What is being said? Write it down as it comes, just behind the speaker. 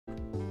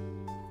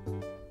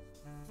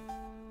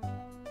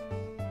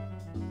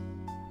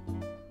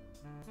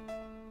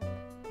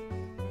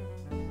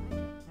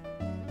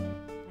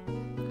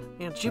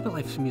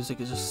Jubilife's music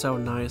is just so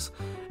nice.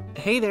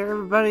 Hey there,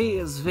 everybody.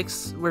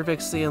 We're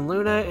Vixie and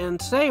Luna, and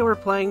today we're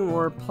playing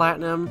more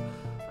Platinum.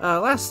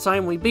 Last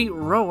time we beat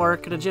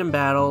Roark in a gym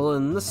battle,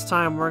 and this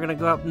time we're gonna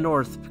go up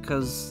north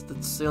because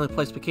it's the only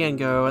place we can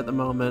go at the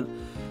moment.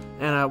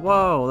 And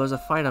whoa, there's a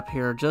fight up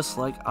here, just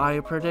like I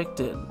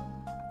predicted.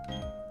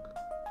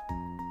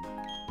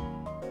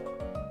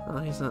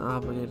 Oh, he's not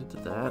obligated to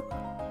that.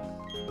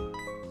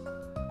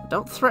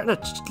 Don't threaten a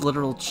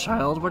literal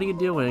child. What are you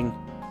doing?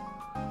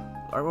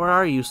 Or what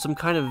are you, some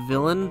kind of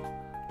villain?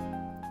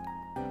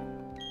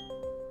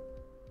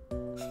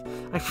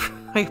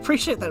 I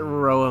appreciate that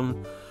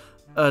Roam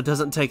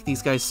doesn't take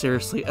these guys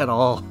seriously at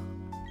all.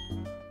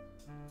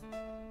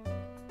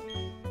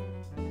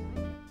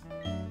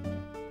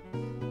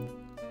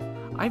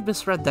 I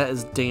misread that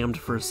as damned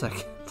for a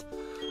second.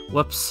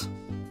 Whoops.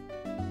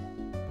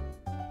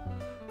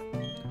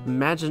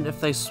 Imagine if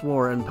they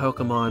swore in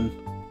Pokemon.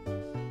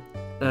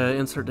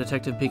 Insert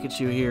Detective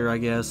Pikachu here, I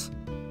guess.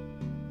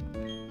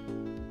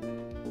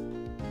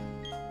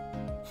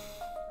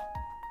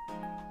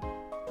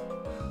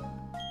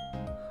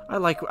 I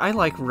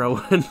like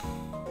Rowan.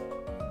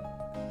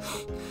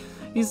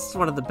 He's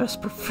one of the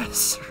best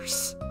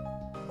professors.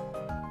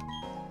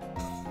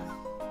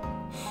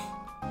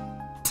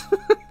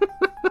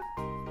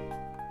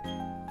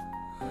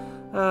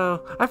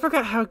 Oh, I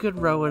forgot how good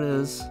Rowan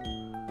is.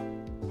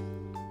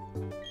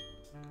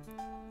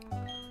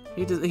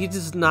 He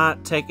does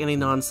not take any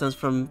nonsense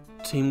from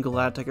Team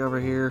Galactic over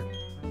here.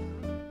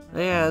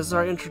 Yeah, this is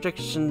our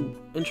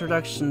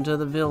introduction to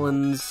the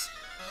villains.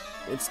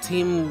 It's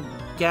Team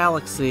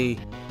Galaxy.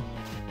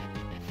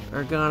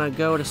 Are gonna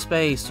go to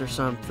space or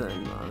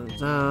something.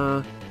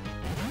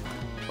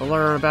 We'll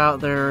learn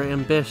about their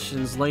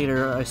ambitions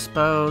later, I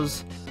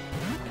suppose.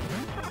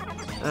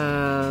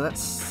 That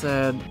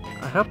said,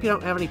 I hope you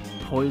don't have any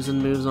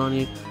poison moves on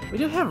you. We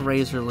do have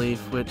Razor Leaf,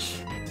 which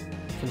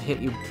can hit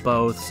you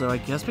both, so I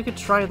guess we could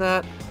try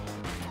that.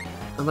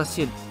 Unless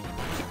you'd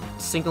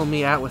single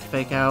me out with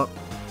Fake Out.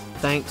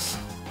 Thanks.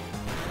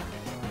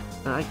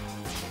 I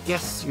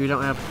guess you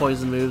don't have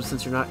poison moves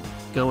since you're not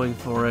going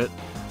for it.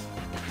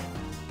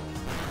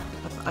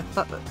 I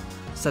thought that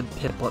said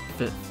Piplup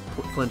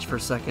flinch for a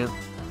second.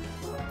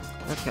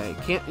 Okay,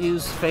 can't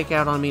use Fake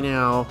Out on me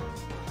now.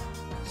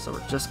 So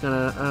we're just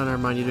gonna... Oh, never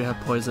mind, you do have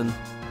poison.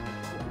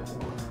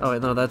 Oh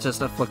wait, no, that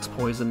just afflicts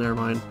poison, never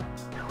mind.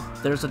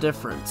 There's a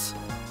difference.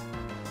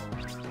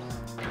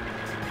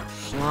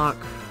 Schlock.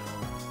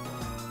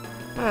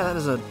 Yeah, that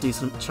is a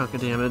decent chunk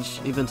of damage,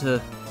 even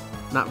to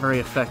not very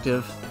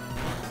effective.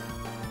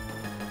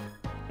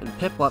 And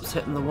Piplup's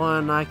hitting the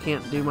one I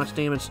can't do much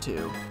damage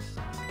to.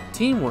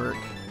 Teamwork.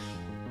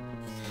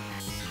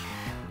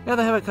 Yeah,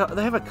 they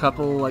have a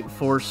couple like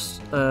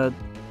forced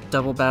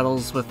double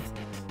battles with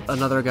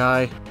another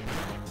guy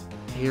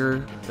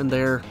here and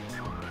there.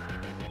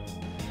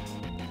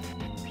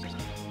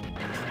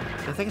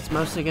 I think it's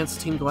mostly against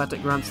Team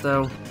Galactic Grunts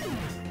though.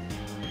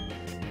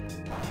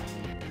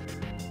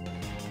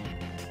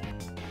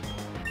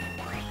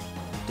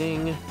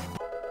 Ding.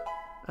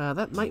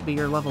 That might be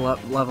your level up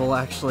level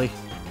actually,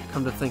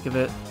 come to think of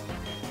it.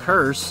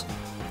 Curse.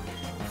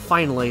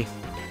 Finally.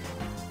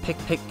 Pick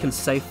can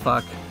say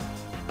fuck.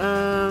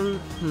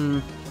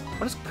 What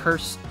does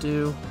Curse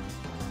do?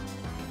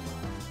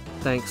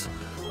 Thanks.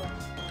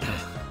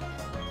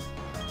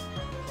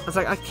 I was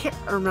like, I can't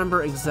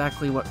remember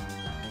exactly what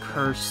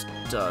Curse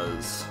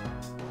does.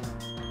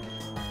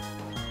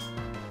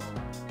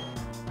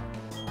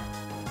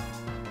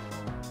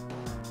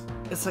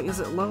 It's like, is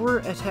it lower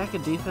attack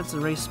and defense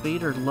and raise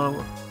speed, or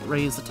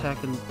raise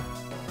attack and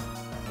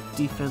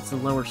defense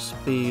and lower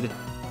speed?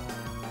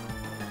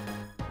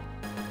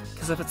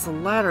 Because if it's the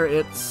latter,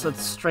 it's a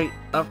straight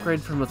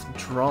upgrade from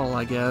withdrawal,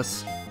 I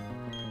guess.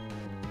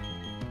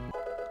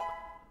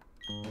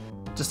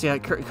 Just, yeah,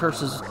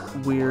 Curse is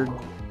weird,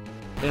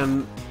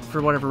 and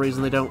for whatever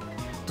reason they don't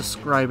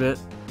describe it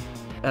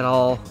at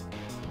all.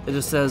 It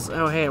just says,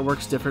 oh hey, it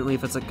works differently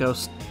if it's a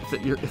ghost,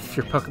 if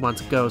your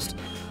Pokemon's a ghost.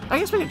 I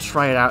guess we could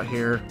try it out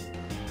here.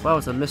 Whoa,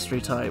 it's a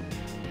mystery type.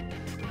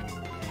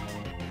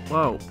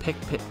 Whoa, pick.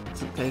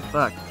 Okay,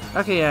 fuck.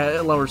 Okay, yeah,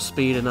 it lowers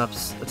speed and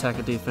ups attack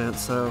and defense,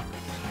 so...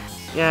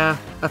 Yeah,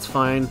 that's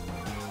fine.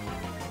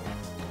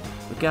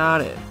 We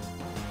got it.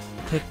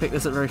 Pick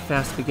isn't very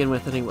fast to begin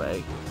with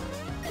anyway.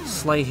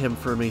 Slay him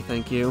for me,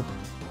 thank you.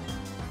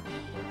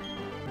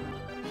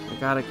 I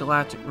got a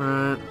Galactic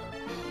Grunt.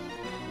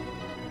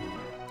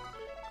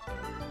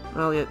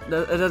 Well, yeah, it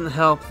doesn't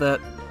help that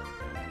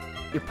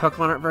your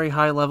Pokemon aren't very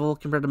high level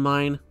compared to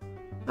mine.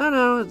 I don't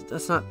know,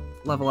 it's not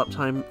level up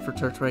time for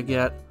Turtwig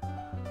yet.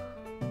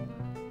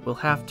 We'll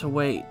have to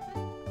wait.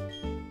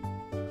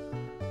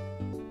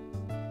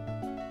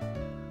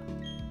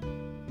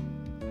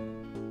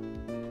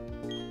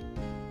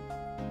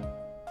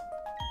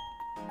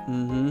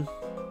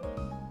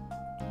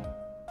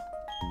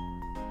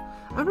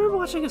 I remember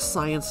watching a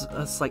science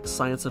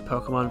of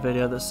Pokemon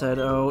video that said,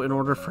 oh, in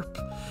order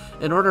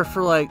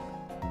for like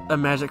a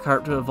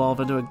Magikarp to evolve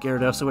into a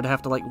Gyarados, it would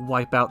have to like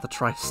wipe out the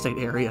tri-state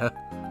area.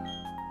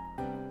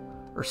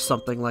 or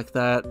something like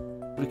that,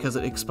 because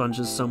it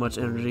expunges so much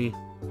energy.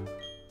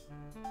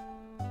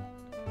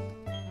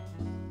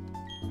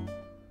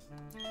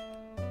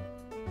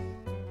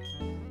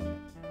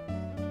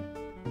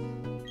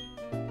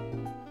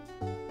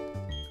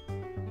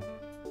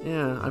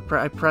 Yeah, I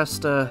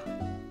pressed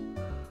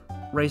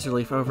Razor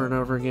Leaf over and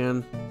over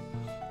again.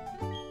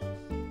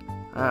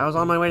 I was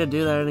on my way to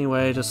do that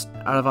anyway, just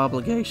out of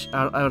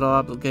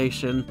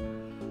obligation.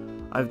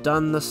 I've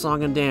done the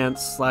song and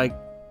dance like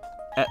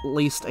at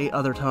least 8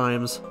 other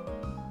times.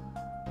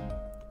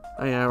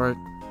 Oh yeah,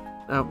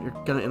 oh, you're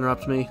gonna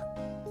interrupt me.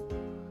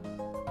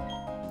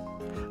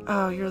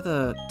 Oh, you're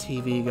the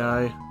TV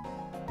guy.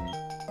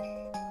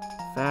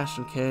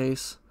 Fashion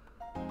case.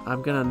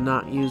 I'm gonna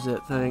not use it,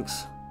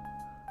 thanks.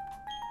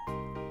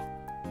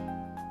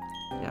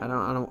 Yeah, I'm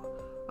not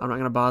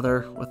gonna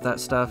bother with that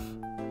stuff.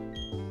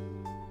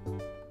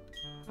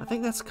 I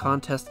think that's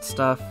contest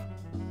stuff.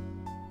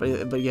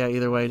 But yeah,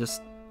 either way,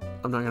 just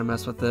I'm not gonna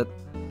mess with it.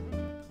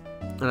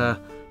 Yeah,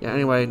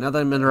 anyway, now that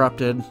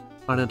I'm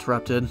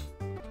uninterrupted.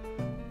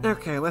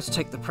 Okay, let's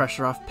take the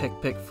pressure off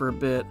Pick for a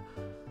bit.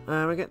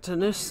 We get to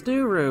this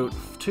new route,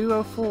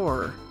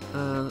 204.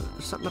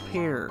 There's something up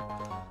here.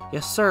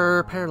 Yes,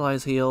 sir,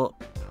 Paralyze Heal.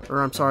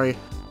 Or, I'm sorry,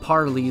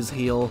 Parley's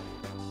Heal.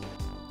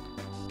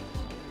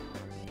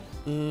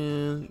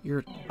 And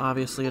you're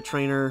obviously a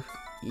trainer.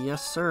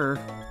 Yes, sir.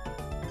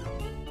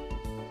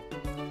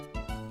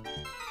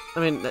 I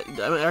mean,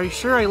 are you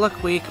sure I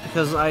look weak?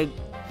 Because I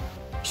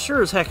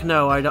sure as heck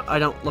know I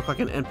don't look like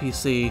an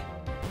NPC.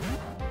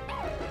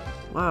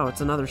 Wow,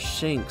 it's another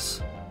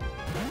Shinx.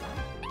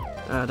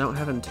 Don't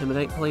have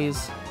Intimidate,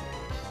 please.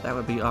 That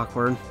would be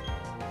awkward.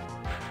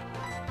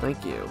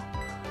 Thank you.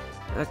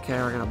 Okay,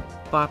 we're gonna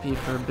bop you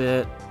for a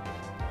bit.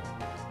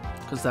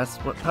 Because that's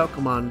what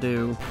Pokemon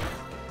do.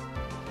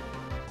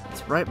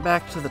 It's right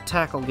back to the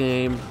tackle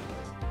game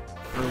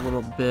for a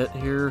little bit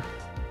here.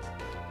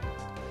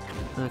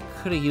 I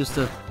could have used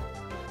a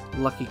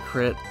lucky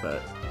crit,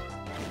 but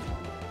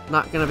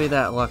not gonna be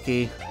that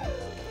lucky.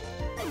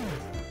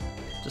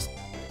 Just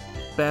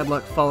bad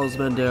luck follows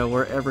Mendo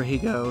wherever he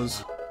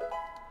goes.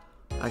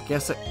 I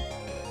guess it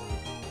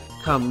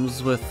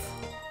comes with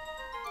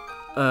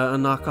a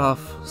knockoff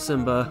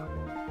Simba.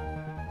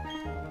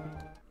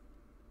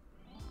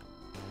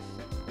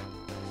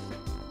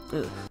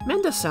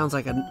 Menda sounds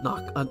like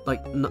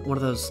one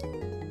of those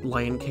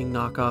Lion King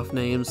knockoff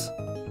names.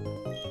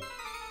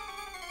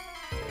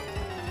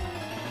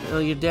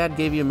 Well, your dad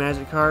gave you a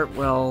Magikarp.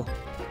 Well,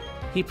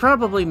 he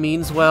probably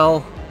means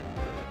well,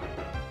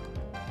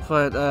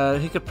 but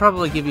he could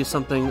probably give you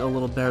something a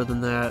little better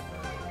than that.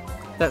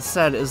 That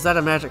said, is that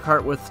a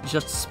Magikarp with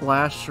just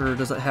Splash, or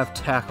does it have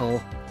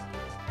Tackle?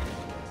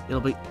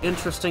 It'll be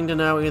interesting to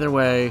know either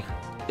way,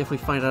 if we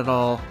find out at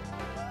all.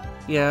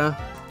 Yeah,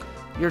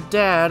 your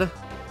dad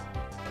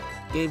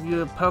gave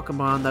you a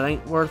Pokemon that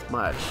ain't worth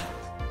much.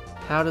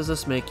 How does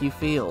this make you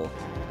feel?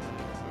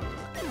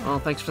 Well,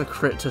 thanks for the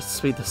crit to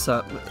speed this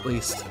up, at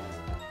least.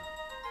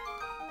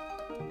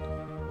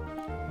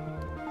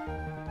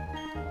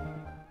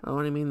 Oh,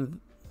 what do you mean?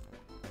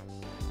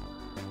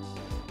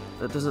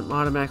 That doesn't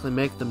automatically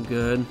make them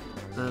good.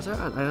 Is there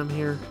an item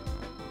here?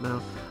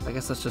 No. I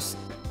guess that's just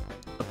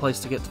a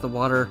place to get to the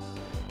water,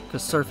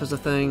 because surf is a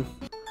thing.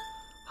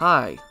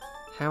 Hi,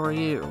 how are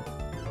you?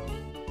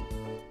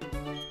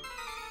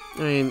 I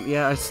mean,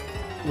 yeah,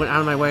 I went out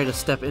of my way to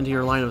step into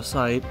your line of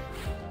sight.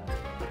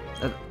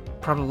 That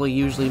probably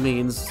usually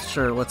means,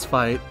 sure, let's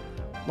fight.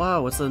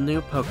 Wow, it's a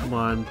new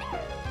Pokemon.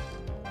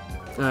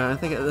 I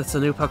think it's a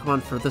new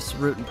Pokemon for this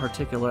route in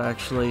particular,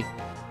 actually.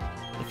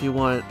 If you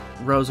want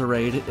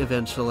Roserade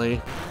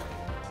eventually.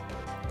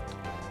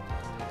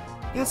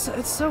 It's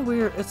so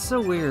weird. It's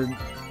so weird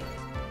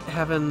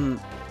having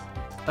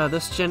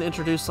this gen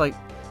introduce like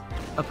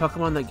a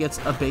Pokemon that gets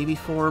a baby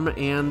form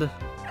and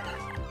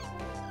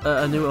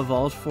a new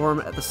evolved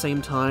form at the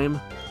same time.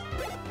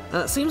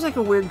 It seems like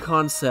a weird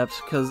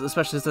concept, because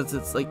especially since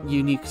it's like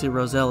unique to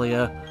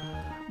Roselia.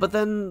 But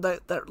then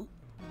that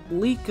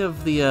leak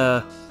of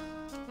the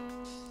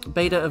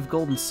beta of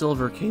Gold and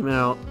Silver came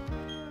out.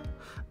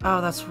 Oh,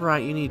 that's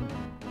right, you need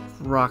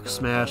Rock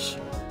Smash.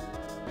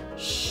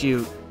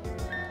 Shoot.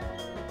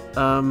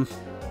 I'm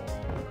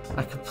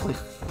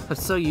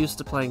so used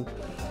to playing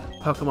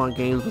Pokemon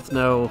games with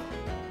no,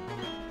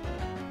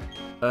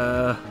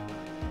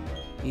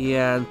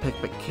 yeah, and Pick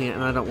can't,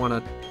 and I don't want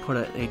to put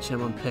an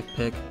HM on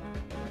Pick.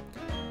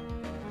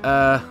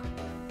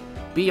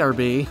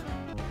 BRB.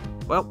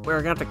 Well,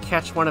 we're going to have to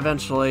catch one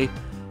eventually.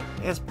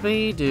 It's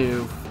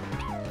Bidoof.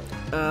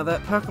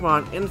 That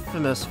Pokemon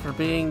infamous for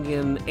being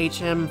an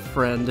HM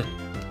friend,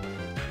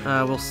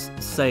 we'll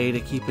say,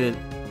 to keep it,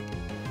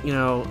 you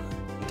know,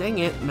 dang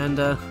it,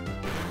 Menda.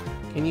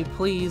 Can you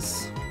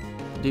please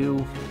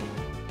do...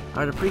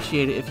 I'd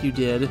appreciate it if you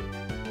did.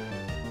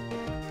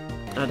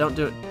 Don't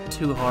do it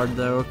too hard,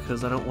 though,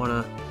 because I don't want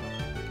to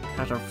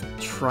have to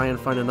try and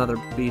find another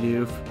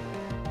Bidoof.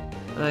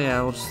 Oh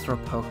yeah, we'll just throw a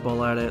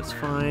Pokeball at it, it's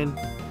fine.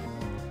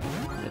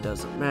 It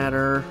doesn't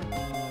matter.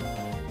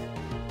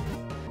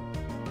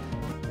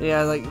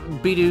 Yeah, like,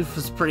 Bidoof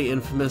is pretty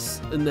infamous,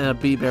 and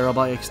B-Barrel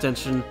by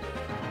extension.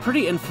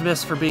 Pretty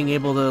infamous for being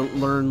able to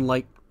learn,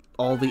 like,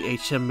 all the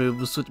HM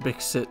moves, which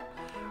makes it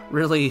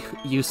really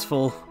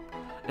useful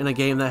in a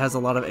game that has a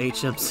lot of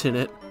HMs in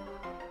it.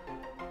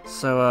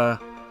 So,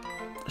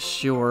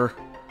 sure.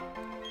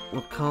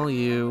 We'll call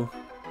you...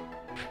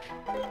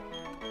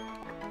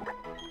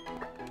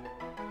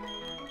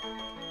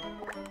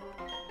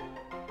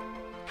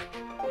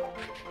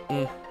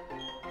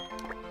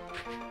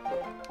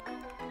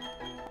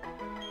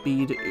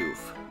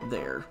 Bidoof.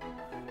 There.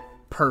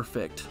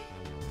 Perfect.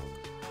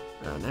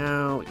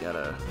 Now we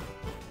gotta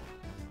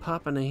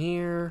pop into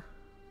here.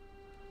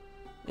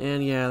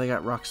 And yeah, they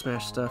got Rock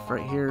Smash stuff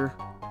right here.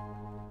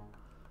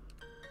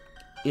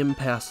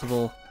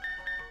 Impassable.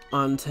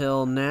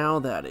 Until now,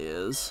 that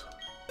is.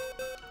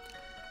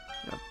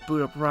 Gotta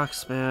boot up Rock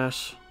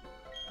Smash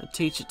and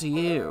teach it to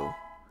you.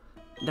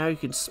 Now you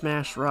can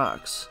smash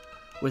rocks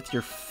with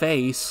your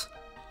face.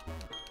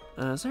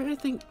 Is there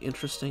anything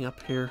interesting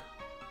up here?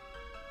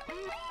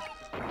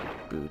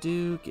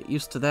 Boo-doo, get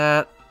used to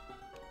that.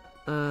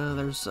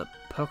 There's a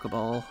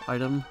Pokeball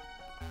item.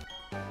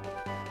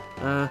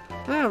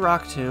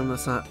 Rock Tomb,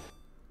 that's not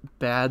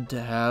bad to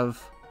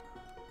have.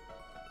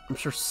 I'm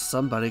sure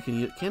somebody can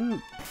use it.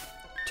 Can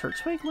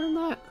Turtwig learn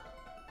that?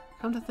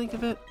 Come to think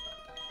of it.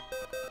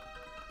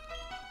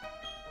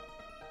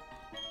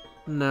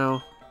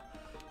 No.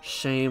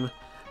 Shame.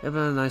 It'd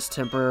been a nice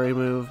temporary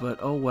move, but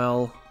oh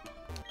well.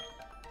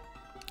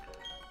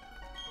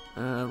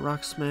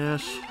 Rock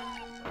Smash.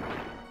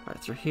 Right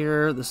through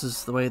here. This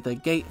is the way they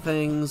gate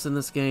things in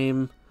this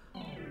game.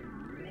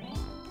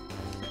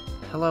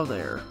 Hello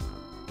there.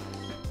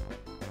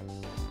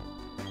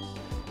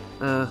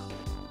 I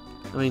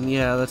mean,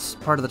 yeah, that's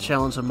part of the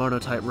challenge of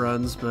Mono-type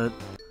runs, but...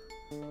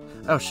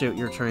 Oh shoot,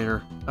 you're a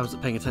trainer. I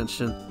wasn't paying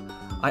attention.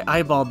 I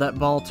eyeballed that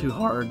ball too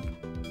hard.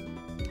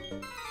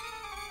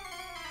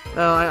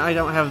 No, I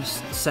don't have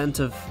scent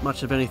of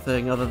much of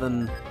anything other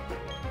than...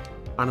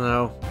 I don't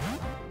know.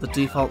 The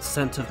default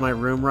scent of my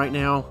room right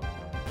now.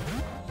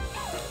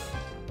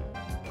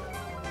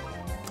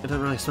 It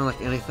doesn't really smell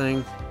like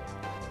anything.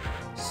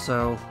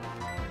 So...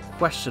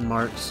 question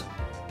marks.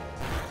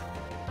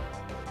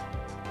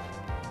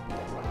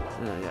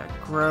 Yeah,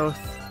 growth.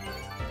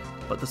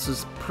 But this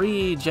is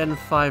pre-Gen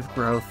 5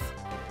 growth,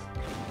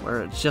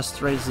 where it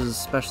just raises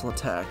special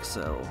attack,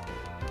 so...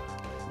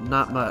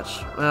 not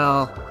much.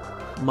 Well,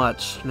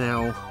 much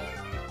now.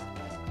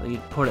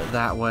 You'd put it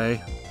that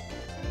way.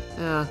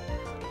 Yeah.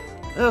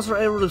 It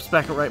loops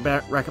back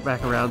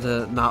around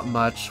to not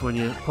much when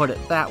you put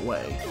it that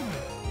way.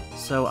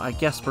 So I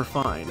guess we're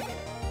fine.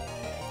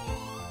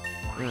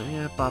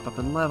 Yeah, pop up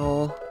in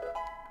level.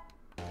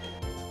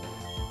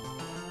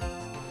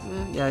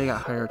 Yeah, you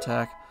got higher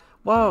attack.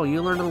 Whoa,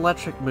 you learned an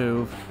electric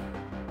move.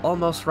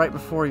 Almost right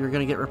before you're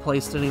gonna get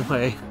replaced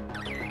anyway.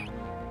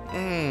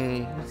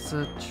 Hey, it's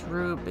a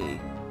Truby.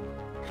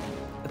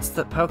 It's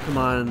the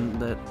Pokemon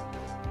that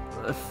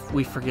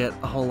we forget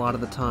a whole lot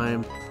of the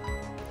time.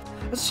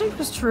 It's a shame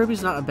because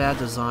Cherubi's not a bad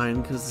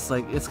design, because it's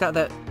like, it's got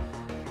that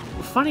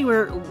funny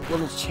weird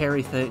little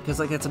cherry thing, because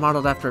like it's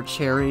modeled after a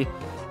cherry.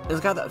 It's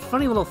got that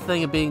funny little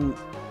thing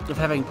of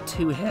having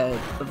two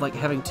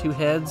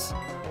heads.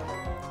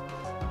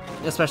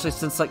 Especially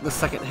since like the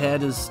second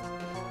head is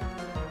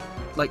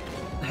like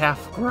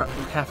half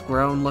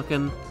grown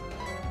looking.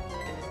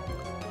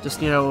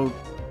 Just, you know,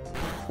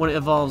 when it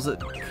evolves,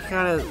 it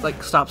kind of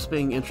like stops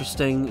being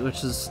interesting,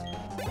 which is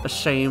a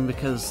shame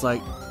because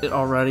like it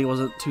already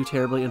wasn't too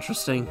terribly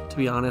interesting, to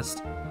be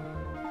honest.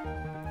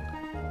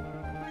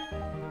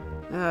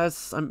 Yeah,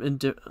 I'm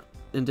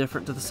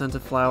indifferent to the scent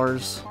of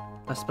flowers,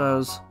 I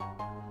suppose.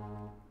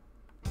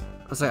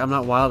 I was like, I'm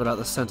not wild about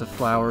the scent of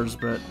flowers,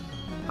 but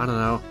I don't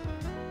know.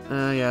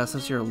 Yeah,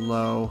 since you're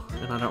low,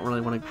 and I don't really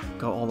want to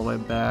go all the way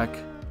back.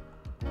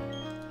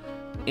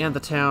 And the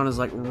town is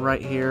like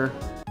right here.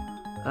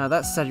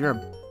 That said, you're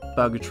a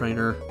bug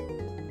trainer.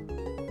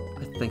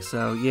 I think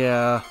so,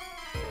 yeah.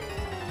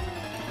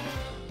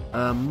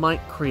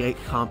 Might create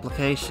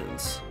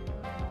complications.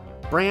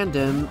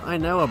 Brandon, I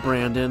know a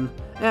Brandon.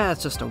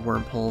 It's just a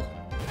wormhole.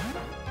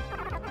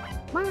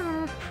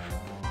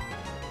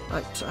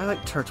 I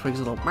like Turtwig's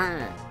little...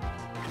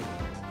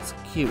 It's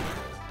cute.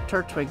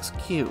 Turtwig's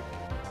cute.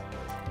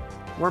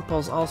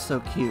 Wurmple's also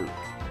cute,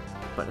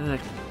 but in a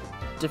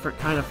different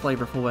kind of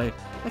flavorful way.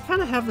 They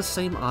kind of have the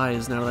same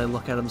eyes now that I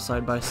look at them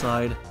side by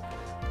side.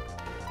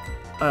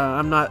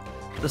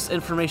 This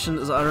information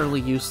is utterly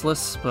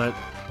useless, but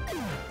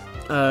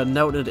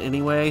noted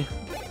anyway.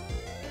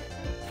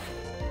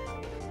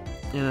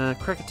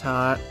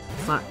 Cricketot,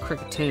 it's not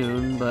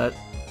Cricketoon, but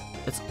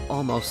it's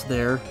almost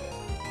there.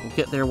 We'll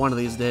get there one of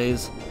these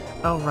days.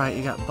 Oh right,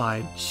 you got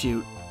Bide,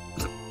 shoot.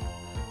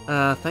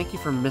 Thank you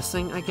for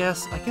missing, I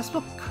guess. I guess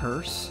we'll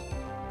curse.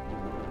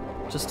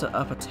 Just to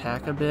up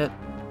attack a bit.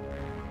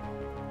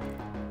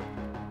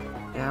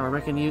 Yeah,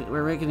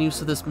 we're making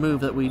use of this move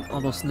that we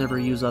almost never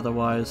use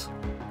otherwise.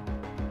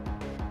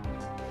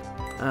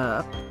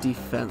 Up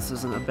defense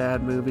isn't a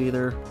bad move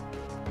either.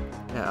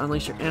 Yeah,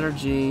 unleash your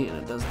energy, and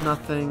it does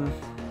nothing.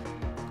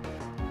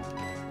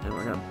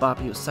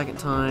 bop you a second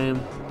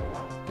time.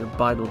 Your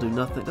bide will do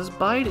nothing. Does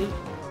bide...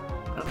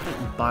 I don't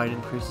think bide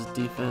increases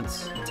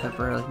defense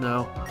temporarily.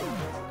 No.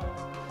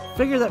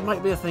 Figure that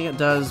might be a thing it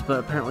does, but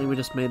apparently we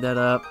just made that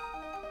up.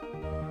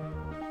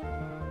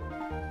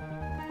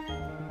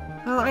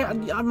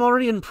 I'm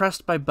already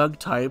impressed by bug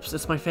types.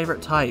 It's my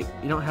favorite type.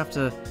 You don't have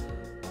to...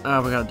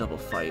 Oh, we got a double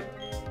fight.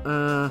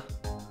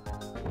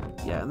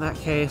 Yeah, in that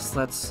case,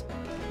 let's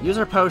use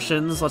our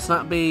potions. Let's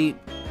not be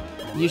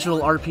usual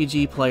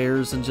RPG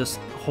players and just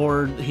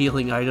hoard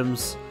healing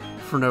items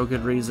for no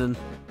good reason.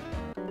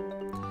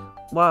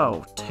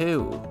 Whoa,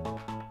 2.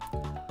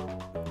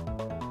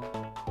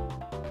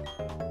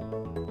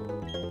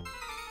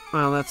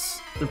 Well,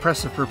 that's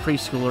impressive for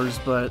preschoolers,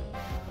 but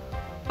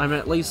I'm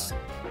at least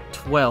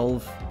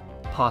 12,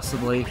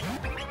 possibly.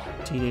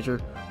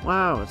 Teenager.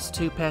 Wow, it's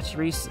 2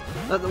 Pachirisu.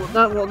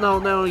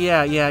 No,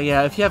 yeah.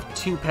 If you have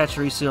 2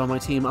 Pachirisu on my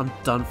team, I'm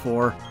done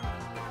for.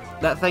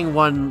 That thing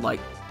won, like,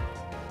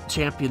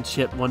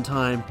 championship one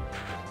time.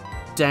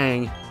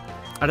 Dang.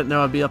 I didn't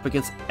know I'd be up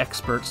against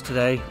experts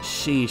today.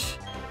 Sheesh.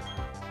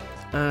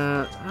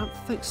 I don't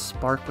think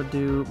Spark would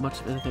do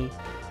much of anything.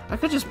 I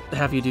could just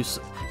have you do...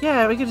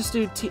 Yeah, we could just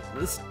do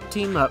this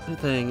team-up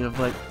thing of,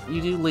 like,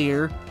 you do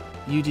Leer,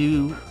 you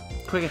do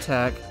Quick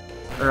Attack,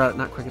 or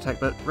not Quick Attack,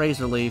 but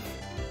Razor Leaf.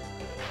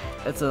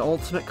 It's an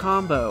ultimate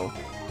combo.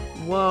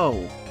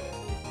 Whoa.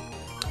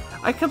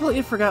 I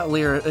completely forgot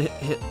Leer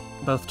hit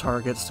both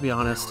targets, to be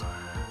honest.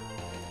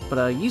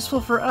 But useful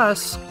for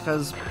us,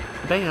 because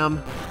bam.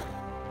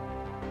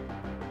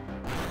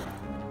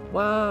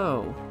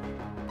 Whoa.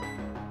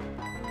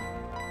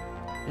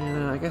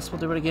 And I guess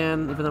we'll do it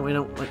again, even though we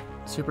don't like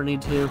super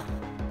need to.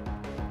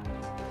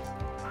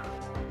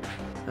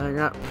 You're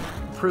not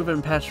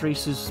proving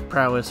Pachirisu's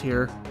prowess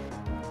here.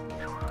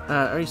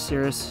 Are you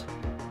serious?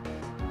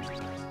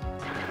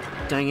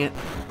 Dang it.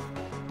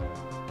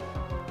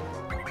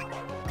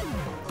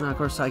 Now, of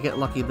course, I get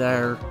lucky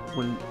there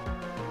when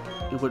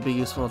it would be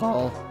useful at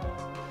all.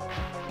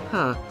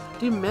 Huh.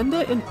 Do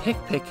Menda and Pick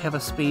have a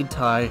speed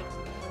tie?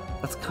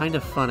 That's kind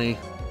of funny.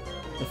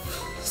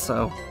 If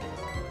so.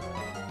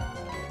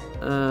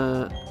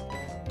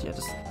 Yeah,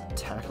 just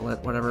tackle it,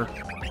 whatever.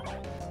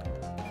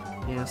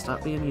 Yeah,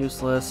 stop being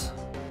useless.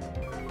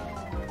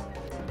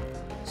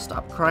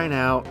 Stop crying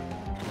out.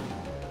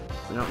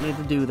 We don't need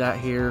to do that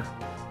here.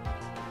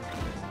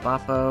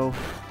 Boppo.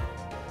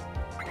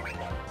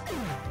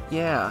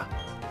 Yeah,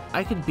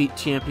 I could beat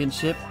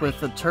Championship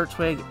with a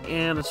Turtwig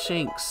and a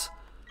Shinx.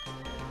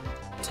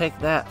 Take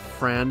that,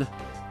 friend.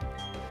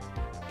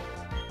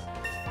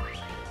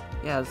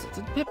 Yeah,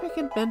 did Pippic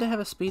and Benda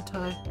have a speed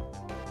tie?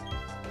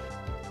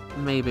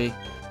 Maybe.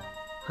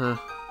 Huh.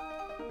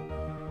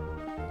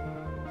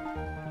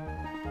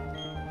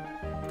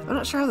 I'm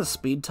not sure how the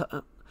speed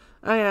tie...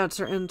 Oh yeah, and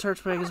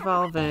Turtwig is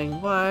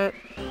evolving. What?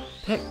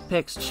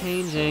 Pick's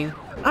changing.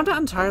 I'm not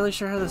entirely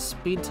sure how the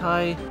speed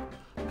tie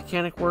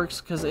mechanic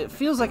works, because it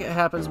feels like it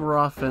happens more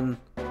often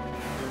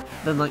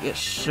than like it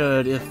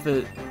should if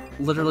it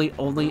literally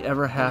only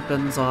ever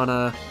happens on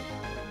a...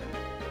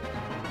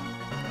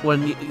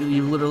 when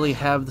you literally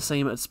have the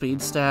same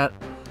speed stat.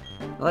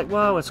 Like,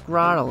 whoa, it's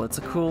Grottle. It's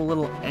a cool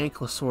little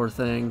Ankylosaur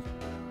thing.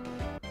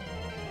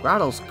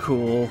 Grottle's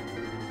cool.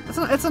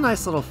 It's a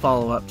nice little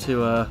follow-up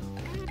to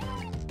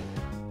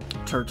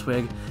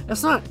Turtwig.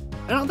 It's not...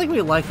 I don't think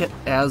we like it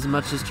as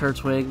much as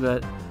Turtwig,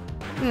 but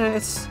yeah,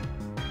 it's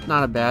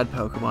not a bad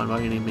Pokemon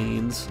by any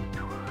means.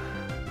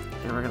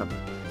 And we're gonna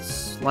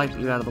swipe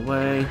you out of the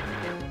way.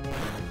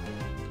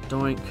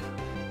 Doink.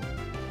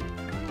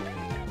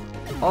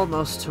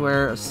 Almost to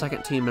where a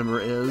second team member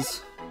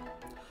is.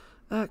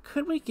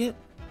 Could we get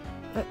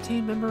that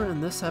team member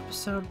in this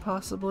episode,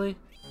 possibly?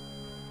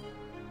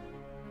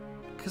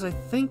 Because I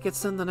think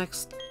it's in the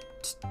next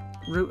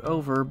route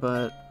over,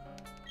 but...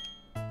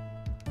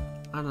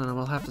 I don't know,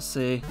 we'll have to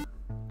see.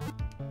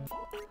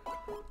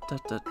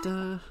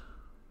 Yeah,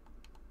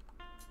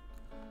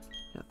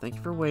 thank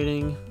you for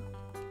waiting.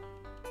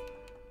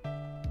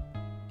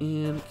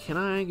 And can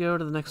I go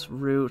to the next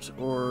route,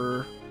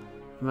 or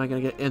am I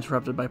gonna get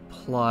interrupted by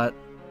plot?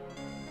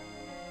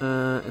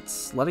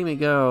 It's letting me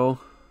go.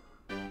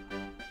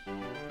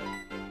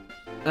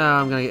 Oh,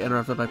 I'm gonna get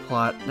interrupted by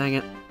plot. Dang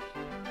it.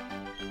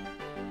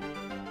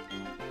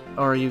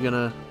 Or are you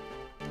gonna...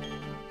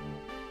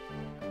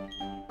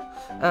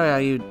 Oh yeah,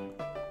 you...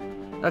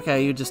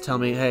 Okay, you just tell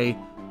me, hey,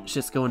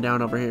 shit's going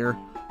down over here,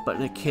 but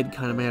in a kid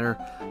kind of manner.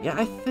 Yeah,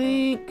 I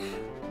think...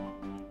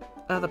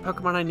 the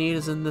Pokemon I need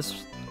is in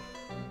this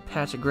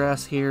patch of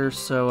grass here,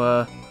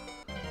 so,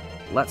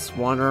 let's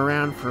wander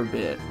around for a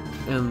bit.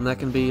 And that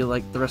can be,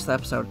 like, the rest of the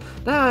episode.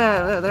 No,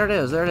 yeah, there it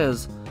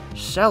is.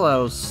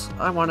 Shellos.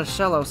 I want a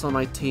Shellos on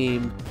my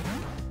team.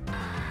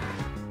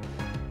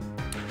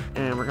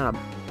 And we're gonna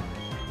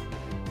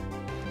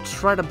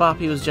try to bop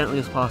you as gently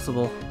as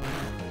possible.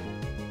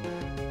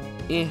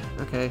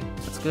 Okay,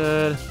 that's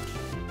good.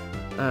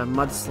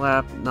 Mud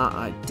Slap, not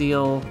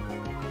ideal,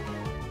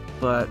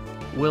 but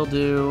will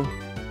do.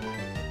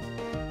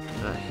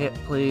 Hit,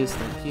 please,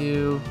 thank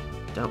you.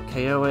 Don't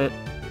KO it.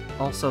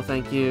 Also,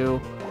 thank you.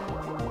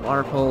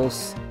 Water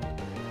Pulse.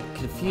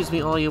 Confuse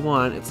me all you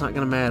want, it's not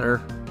gonna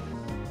matter.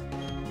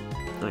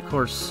 And of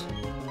course,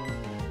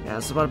 yeah,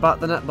 that's what I bought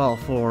the netball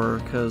for,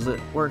 because it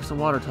works in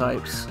water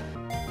types.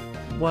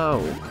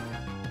 Whoa.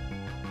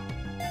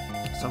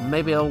 So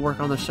maybe I'll work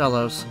on the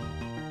Shellos.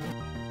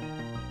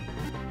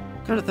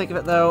 Come to think of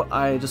it though,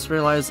 I just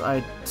realized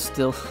I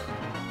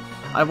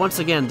once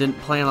again didn't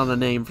plan on a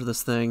name for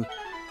this thing.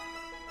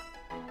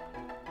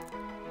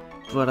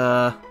 But,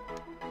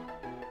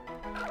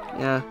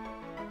 yeah,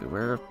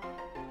 beware of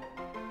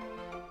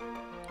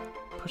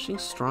pushing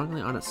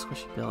strongly on its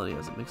squishyability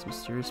as it makes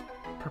mysterious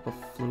purple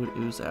fluid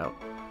ooze out.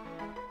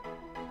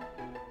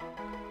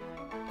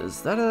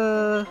 Is that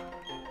a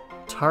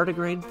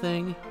tardigrade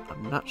thing?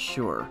 I'm not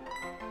sure.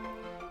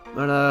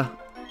 But,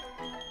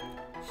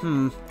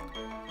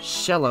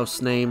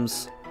 Shellos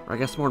names, or I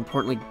guess more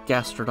importantly,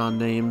 Gastrodon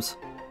names.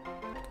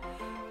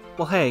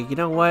 Well, hey, you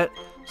know what?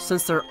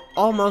 Since they're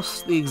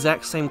almost the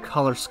exact same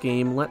color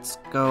scheme, let's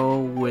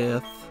go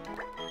with...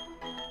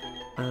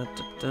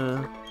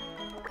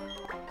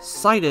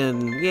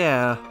 Sidon,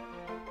 yeah.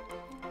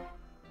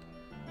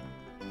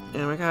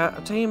 And we got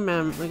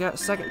a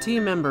second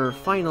team member,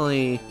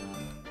 finally.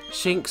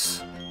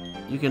 Shinx,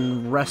 you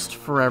can rest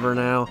forever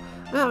now.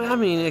 I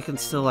mean, it can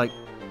still, like,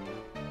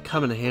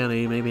 come in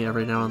handy maybe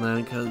every now and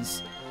then,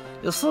 because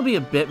it'll still be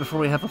a bit before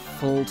we have a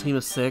full team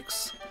of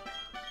 6.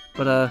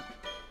 But,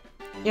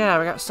 yeah,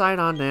 we got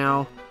Sidon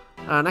now.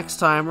 Next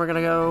time, we're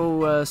gonna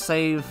go,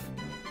 save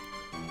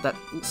that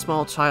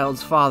small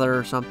child's father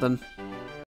or something.